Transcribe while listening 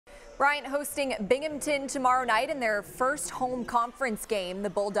Bryant hosting Binghamton tomorrow night in their first home conference game.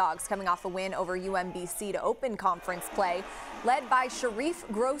 The Bulldogs coming off a win over UMBC to open conference play, led by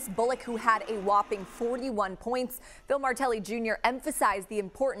Sharif Gross-Bullock, who had a whopping 41 points. Phil Martelli Jr. emphasized the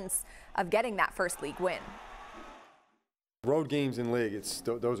importance of getting that first league win. Road games in league,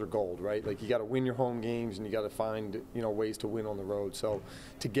 those are gold, right? Like, you got to win your home games, and you got to find, ways to win on the road. So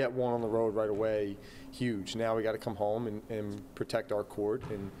to get one on the road right away, huge. Now we got to come home and protect our court,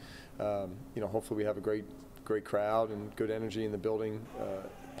 and hopefully we have a great crowd and good energy in the building,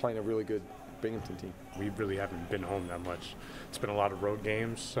 playing a really good Binghamton team. We really haven't been home that much. It's been a lot of road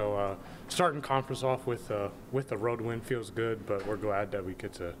games, so starting conference off with a road win feels good, but we're glad that we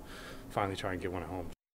get to finally try and get one at home.